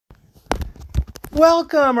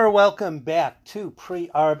Welcome back to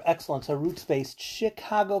Pre-Arb Excellence, a roots-based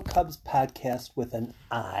Chicago Cubs podcast with an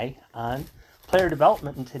eye on player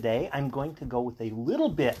development. And today I'm going to go with a little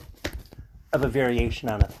bit of a variation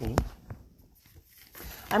on a theme.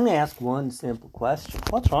 I'm going to ask one simple question.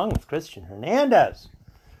 What's wrong with Christian Hernandez?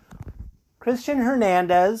 Christian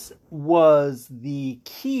Hernandez was the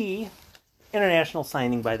key international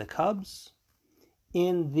signing by the Cubs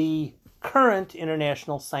in the current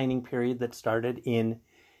international signing period that started in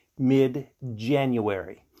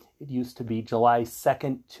mid-January. It used to be July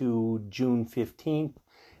 2nd to June 15th.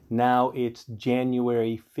 Now it's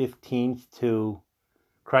January 15th to,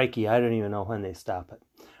 crikey, I don't even know when they stop it.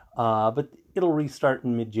 But it'll restart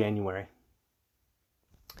in mid-January.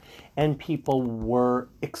 And people were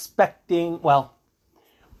expecting,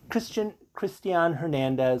 Christian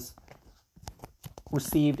Hernandez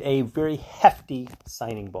received a very hefty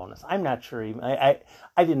signing bonus. I'm not sure even. I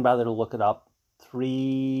didn't bother to look it up.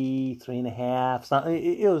 3.5, something.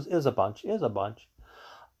 It was a bunch.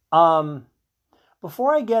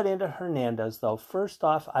 Before I get into Hernandez, though, first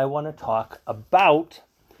off, I want to talk about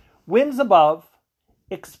wins above,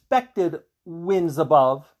 expected wins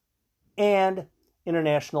above, and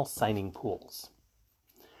international signing pools.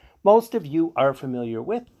 Most of you are familiar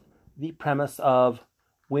with the premise of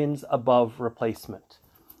wins above replacement.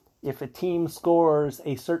 If a team scores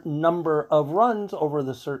a certain number of runs over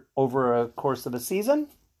a course of a season,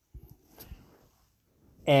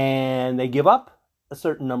 and they give up a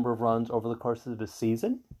certain number of runs over the course of the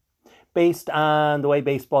season, based on the way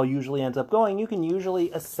baseball usually ends up going, you can usually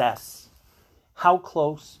assess how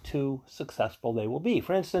close to successful they will be.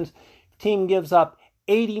 For instance, if a team gives up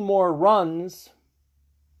 80 more runs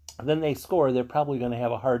than they score, they're probably going to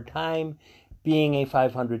have a hard time being a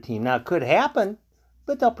 500 team. Now, it could happen,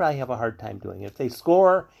 but they'll probably have a hard time doing it. If they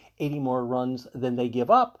score 80 more runs than they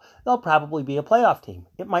give up, they'll probably be a playoff team.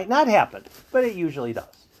 It might not happen, but it usually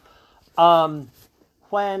does.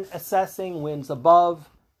 When assessing wins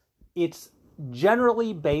above, it's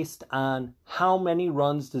generally based on how many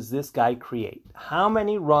runs does this guy create? How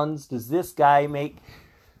many runs does this guy make?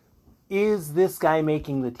 Is this guy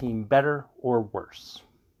making the team better or worse?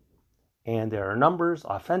 And there are numbers,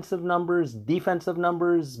 offensive numbers, defensive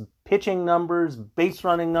numbers, pitching numbers, base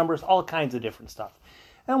running numbers, all kinds of different stuff.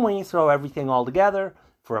 And when you throw everything all together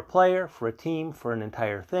for a player, for a team, for an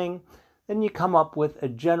entire thing, then you come up with a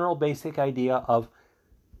general basic idea of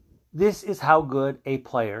this is how good a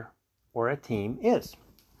player or a team is.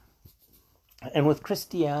 And with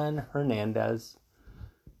Christian Hernandez,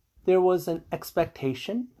 there was an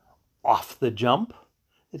expectation off the jump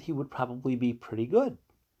that he would probably be pretty good.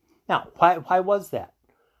 Now, why was that?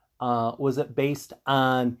 Was it based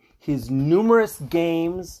on his numerous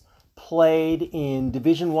games played in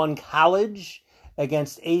Division I college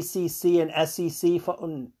against ACC and SEC?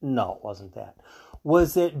 No, it wasn't that.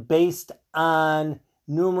 Was it based on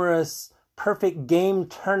numerous perfect game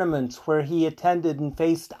tournaments where he attended and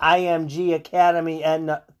faced IMG Academy?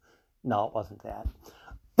 And no, it wasn't that.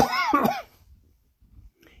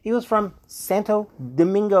 He was from Santo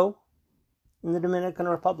Domingo in the Dominican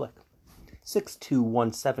Republic. 6'2",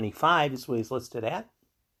 175 is what he's listed at.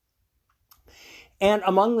 And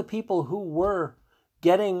among the people who were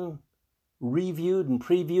getting reviewed and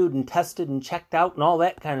previewed and tested and checked out and all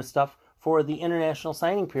that kind of stuff for the international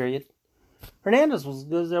signing period, Hernandez was as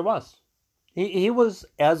good as there was. He was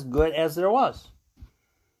as good as there was.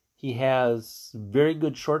 He has very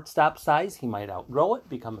good shortstop size. He might outgrow it,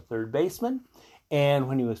 become a third baseman. And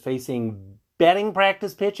when he was facing batting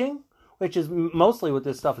practice pitching, which is mostly what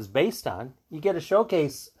this stuff is based on, you get a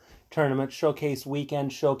showcase tournament, showcase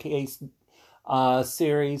weekend, showcase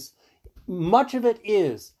series. Much of it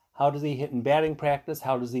is how does he hit in batting practice,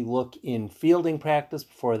 how does he look in fielding practice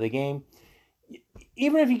before the game.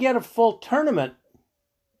 Even if you get a full tournament,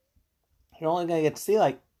 you're only going to get to see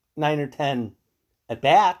like 9 or 10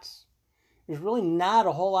 at-bats. There's really not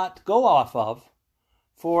a whole lot to go off of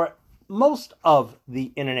for most of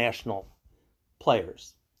the international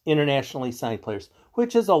players, internationally signed players,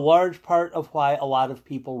 which is a large part of why a lot of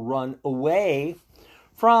people run away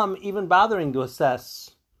from even bothering to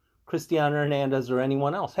assess Christian Hernandez or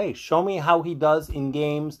anyone else. Hey, show me how he does in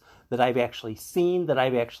games that I've actually seen, that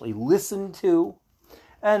I've actually listened to,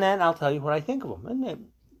 and then I'll tell you what I think of him. And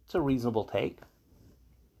it's a reasonable take,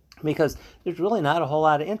 because there's really not a whole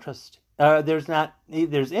lot of interest.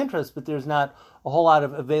 There's interest, but there's not a whole lot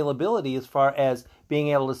of availability as far as being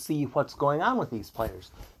able to see what's going on with these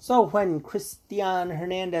players. So when Christian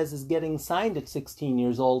Hernandez is getting signed at 16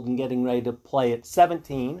 years old and getting ready to play at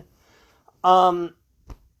 17, there's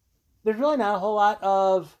really not a whole lot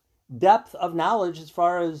of depth of knowledge as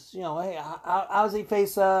far as, hey, how does he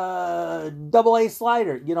face a double-A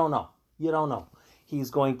slider? You don't know. You don't know. He's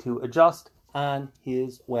going to adjust on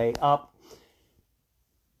his way up.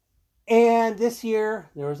 And this year,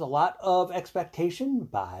 there was a lot of expectation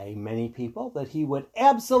by many people that he would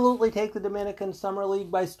absolutely take the Dominican Summer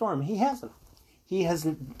League by storm. He hasn't. He has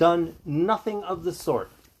done nothing of the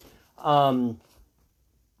sort.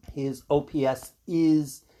 His OPS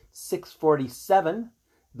is 647.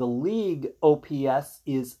 The league OPS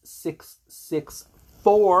is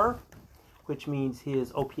 664, which means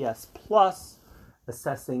his OPS plus,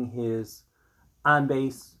 assessing his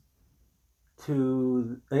on-base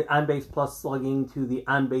plus slugging to the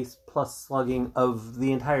on-base plus slugging of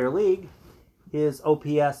the entire league. His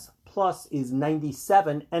OPS plus is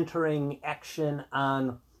 97, entering action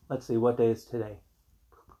on, let's see, what day is today?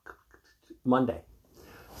 Monday.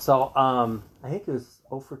 So I think it was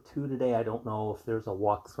 0 for 2 today. I don't know if there's a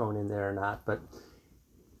walk thrown in there or not, but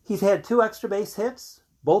he's had 2 extra base hits.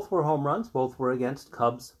 Both were home runs. Both were against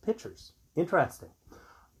Cubs pitchers. Interesting.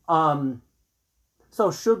 So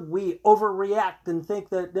should we overreact and think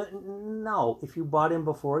that, no, if you bought him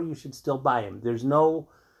before, you should still buy him. There's no,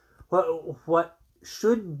 what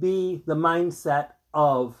should be the mindset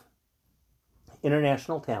of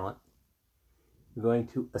international talent. You're going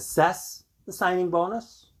to assess the signing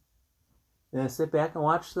bonus and sit back and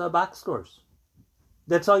watch the box scores.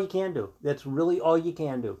 That's all you can do. That's really all you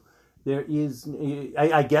can do. There is,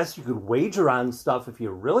 I guess you could wager on stuff if you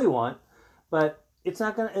really want, but it's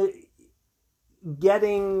not going to,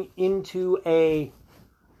 getting into a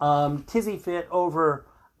tizzy fit over,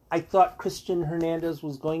 I thought Christian Hernandez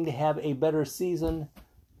was going to have a better season,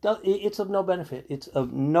 it's of no benefit. It's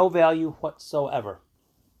of no value whatsoever.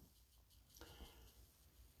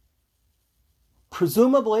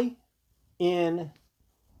 Presumably, in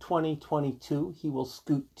 2022, he will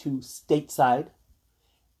scoot to stateside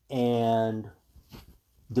and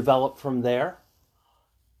develop from there.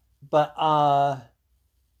 But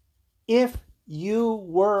if you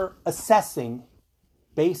were assessing,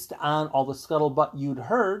 based on all the scuttlebutt you'd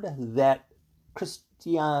heard, that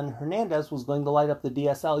Christian Hernandez was going to light up the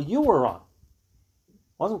DSL, you were wrong.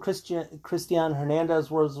 Wasn't Christian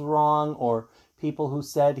Hernandez was wrong, or people who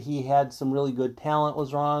said he had some really good talent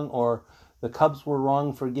was wrong, or the Cubs were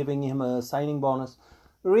wrong for giving him a signing bonus.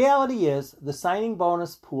 The reality is the signing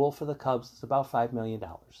bonus pool for the Cubs is about $5 million.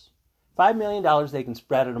 $5 million, they can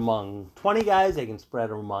spread it among 20 guys, they can spread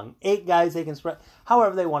it among 8 guys, they can spread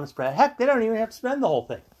however they want to spread it. Heck, they don't even have to spend the whole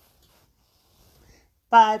thing.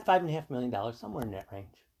 $5.5 million, somewhere in that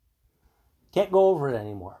range. Can't go over it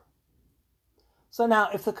anymore. So now,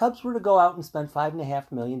 if the Cubs were to go out and spend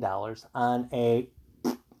 $5.5 million on a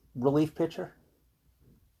relief pitcher,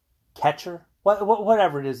 catcher,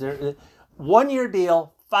 whatever it is, 1-year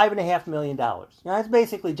deal, $5.5 million. Now, that's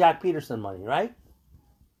basically Jack Peterson money, right?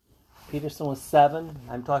 Peterson was 7.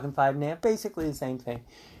 I'm talking 5.5. Basically the same thing.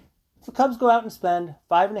 If the Cubs go out and spend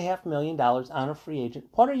 $5.5 million on a free agent,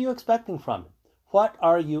 what are you expecting from him? What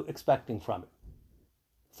are you expecting from him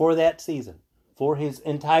for that season? For his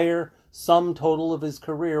entire sum total of his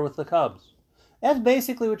career with the Cubs? That's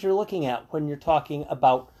basically what you're looking at when you're talking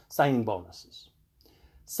about signing bonuses.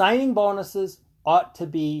 Signing bonuses ought to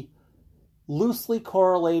be loosely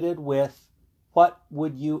correlated with what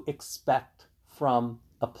would you expect from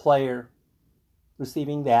a player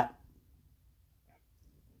receiving that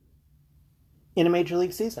in a major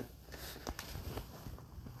league season.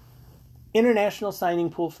 International signing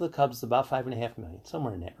pool for the Cubs is about $5.5 million,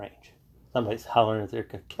 somewhere in that range. Somebody's hollering at their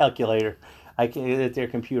calculator, at their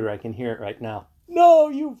computer. I can hear it right now. No,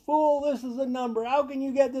 you fool! This is a number. How can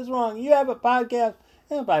you get this wrong? You have a podcast.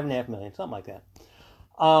 $5.5 million, something like that.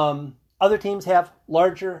 Other teams have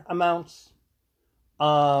larger amounts.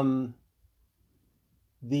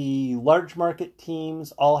 The large market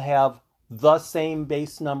teams all have the same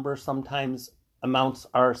base number. Sometimes amounts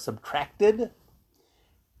are subtracted.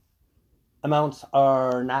 Amounts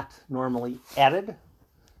are not normally added.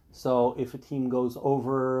 So if a team goes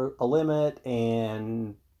over a limit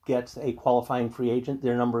and gets a qualifying free agent,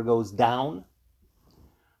 their number goes down.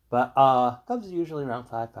 But Cubs are usually around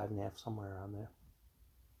 5.5, somewhere around there.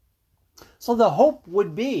 So the hope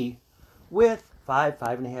would be, with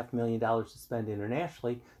 $5.5 million to spend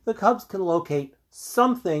internationally, the Cubs can locate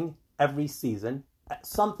something every season,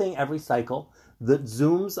 something every cycle that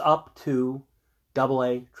zooms up to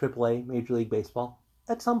AA, AAA, Major League Baseball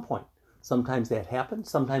at some point. Sometimes that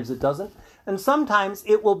happens, sometimes it doesn't, and sometimes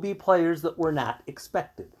it will be players that were not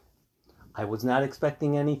expected. I was not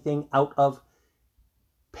expecting anything out of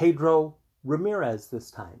Pedro Ramirez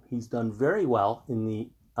this time. He's done very well in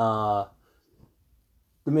the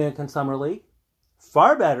Dominican Summer League,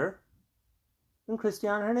 far better than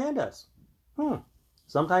Cristiano Hernandez.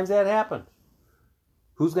 Sometimes that happens.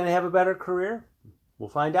 Who's going to have a better career? We'll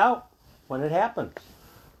find out when it happens.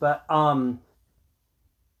 But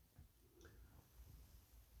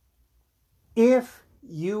if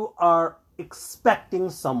you are expecting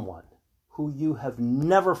someone who you have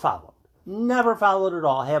never followed at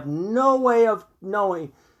all, have no way of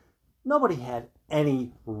knowing, nobody had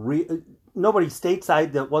any nobody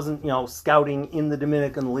stateside that wasn't, scouting in the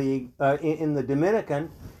Dominican League, in the Dominican.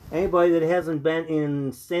 Anybody that hasn't been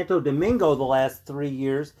in Santo Domingo the last 3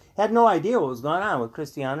 years had no idea what was going on with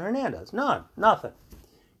Cristiano Hernandez. Nothing.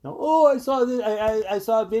 I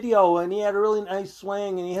saw a video and he had a really nice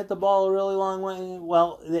swing and he hit the ball a really long way.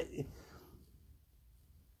 Well,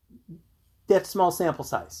 that's small sample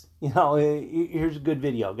size. Here's a good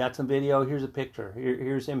video. Got some video. Here's a picture.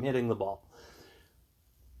 Here's him hitting the ball.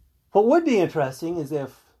 What would be interesting is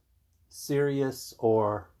if Sirius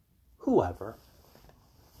or whoever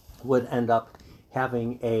would end up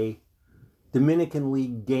having a Dominican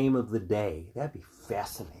League game of the day. That'd be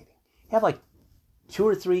fascinating. Have like 2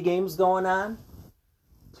 or 3 games going on.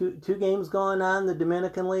 Two games going on in the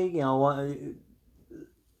Dominican League,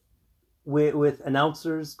 with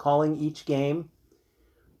announcers calling each game,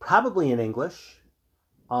 probably in English.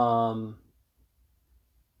 So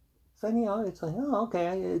it's like,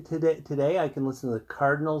 okay, today I can listen to the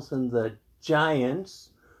Cardinals and the Giants,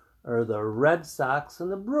 or the Red Sox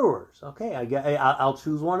and the Brewers. Okay, I'll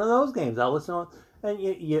choose one of those games. I'll listen to, and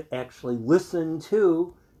you actually listen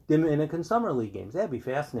to Dominican Summer League games. That'd be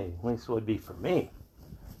fascinating. At least it would be for me.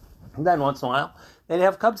 And then once in a while, they'd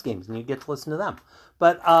have Cubs games, and you get to listen to them.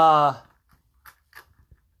 But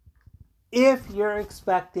if you're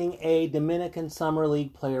expecting a Dominican Summer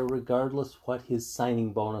League player, regardless what his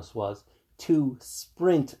signing bonus was, to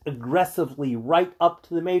sprint aggressively right up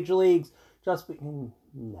to the major leagues,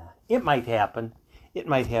 it might happen. It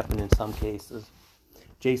might happen in some cases.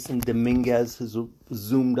 Jason Dominguez has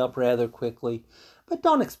zoomed up rather quickly, but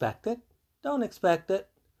don't expect it.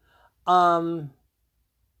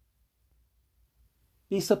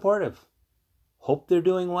 Be supportive. Hope they're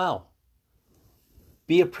doing well.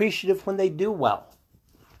 Be appreciative when they do well.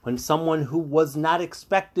 When someone who was not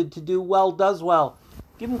expected to do well does well,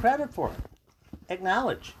 give them credit for it.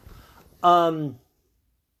 Acknowledge.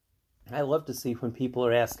 I love to see when people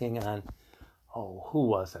are asking on, who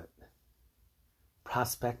was it?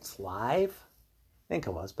 Prospects Live? I think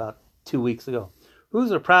it was about 2 weeks ago.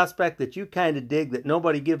 Who's a prospect that you kind of dig that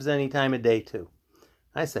nobody gives any time of day to?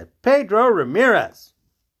 I said, Pedro Ramirez.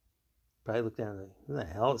 Probably looked down and like, who the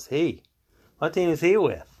hell is he? What team is he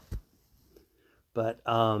with? But,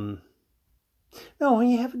 no, when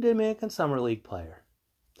you have a Dominican Summer League player,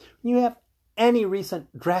 when you have any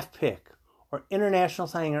recent draft pick or international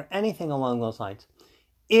signing or anything along those lines,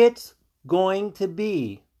 it's going to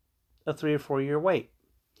be a 3 or 4 year wait.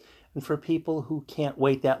 And for people who can't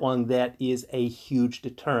wait that long, that is a huge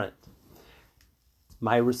deterrent.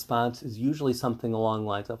 My response is usually something along the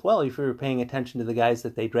lines of, well, if you're paying attention to the guys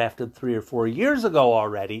that they drafted 3 or 4 years ago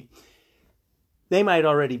already, they might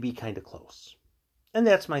already be kind of close. And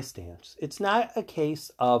that's my stance. It's not a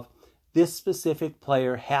case of this specific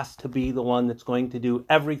player has to be the one that's going to do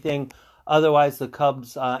everything. Otherwise, the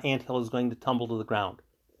Cubs' anthill is going to tumble to the ground.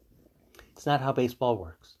 It's not how baseball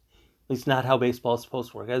works. At least not how baseball is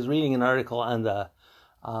supposed to work. I was reading an article on the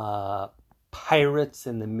Pirates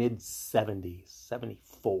in the mid-70s,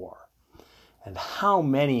 74, and how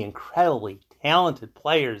many incredibly talented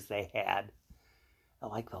players they had.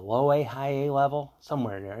 Like the low A, high A level,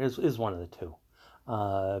 somewhere in there. Is one of the two.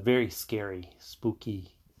 Very scary,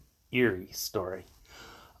 spooky, eerie story.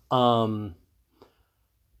 But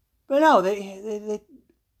no, they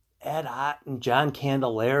Ed Ott and John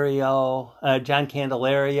Candelaria, and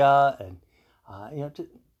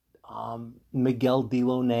Miguel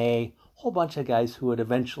Delaunay, a whole bunch of guys who would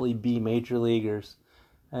eventually be major leaguers.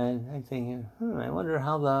 And I'm thinking, I wonder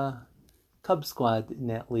how the Cubs squad in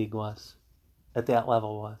that league was, at that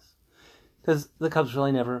level was. Because the Cubs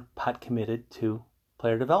really never pot committed to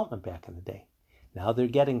player development back in the day. Now they're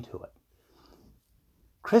getting to it.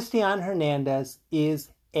 Cristiano Hernandez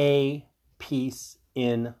is a piece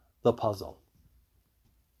in the puzzle.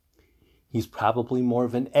 He's probably more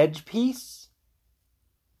of an edge piece.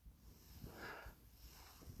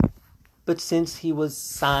 But since he was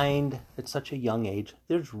signed at such a young age,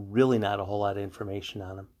 there's really not a whole lot of information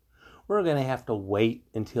on him. We're going to have to wait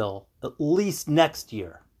until at least next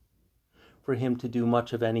year for him to do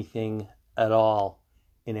much of anything at all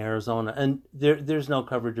in Arizona. And there's no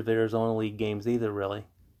coverage of Arizona League games either, really.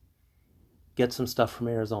 get some stuff from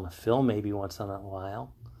Arizona Phil maybe once in a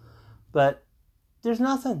while. But there's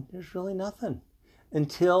nothing. There's really nothing.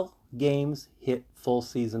 Until games hit full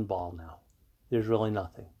season ball now. There's really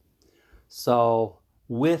nothing. So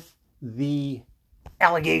with the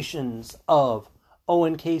allegations of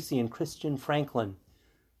Owen Casey and Christian Franklin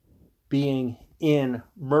being in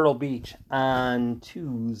Myrtle Beach on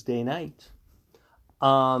Tuesday night,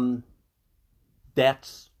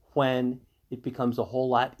 that's when it becomes a whole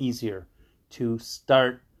lot easier to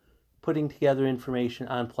start putting together information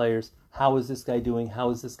on players. How is this guy doing? How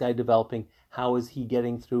is this guy developing? How is he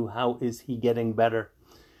getting through? How is he getting better?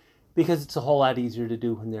 Because it's a whole lot easier to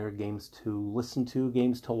do when there are games to listen to,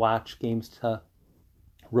 games to watch, games to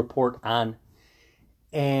report on.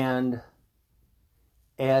 And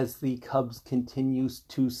as the Cubs continues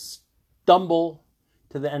to stumble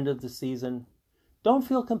to the end of the season, don't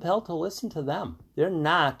feel compelled to listen to them. They're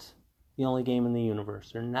not the only game in the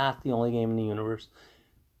universe. They're not the only game in the universe.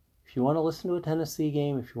 If you want to listen to a Tennessee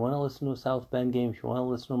game, if you want to listen to a South Bend game, if you want to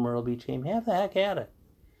listen to a Myrtle Beach game, have the heck at it.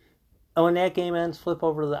 And when that game ends, flip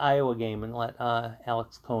over to the Iowa game and let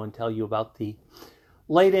Alex Cohen tell you about the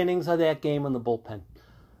late innings of that game in the bullpen.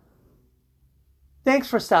 Thanks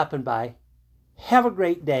for stopping by. Have a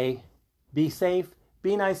great day. Be safe.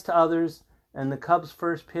 Be nice to others. And the Cubs'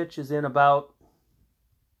 first pitch is in about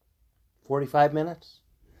 45 minutes.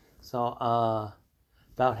 So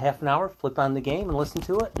about half an hour, flip on the game and listen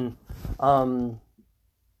to it. And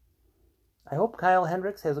I hope Kyle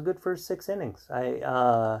Hendricks has a good first 6 innings.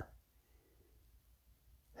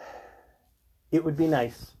 It would be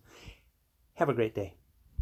nice. Have a great day.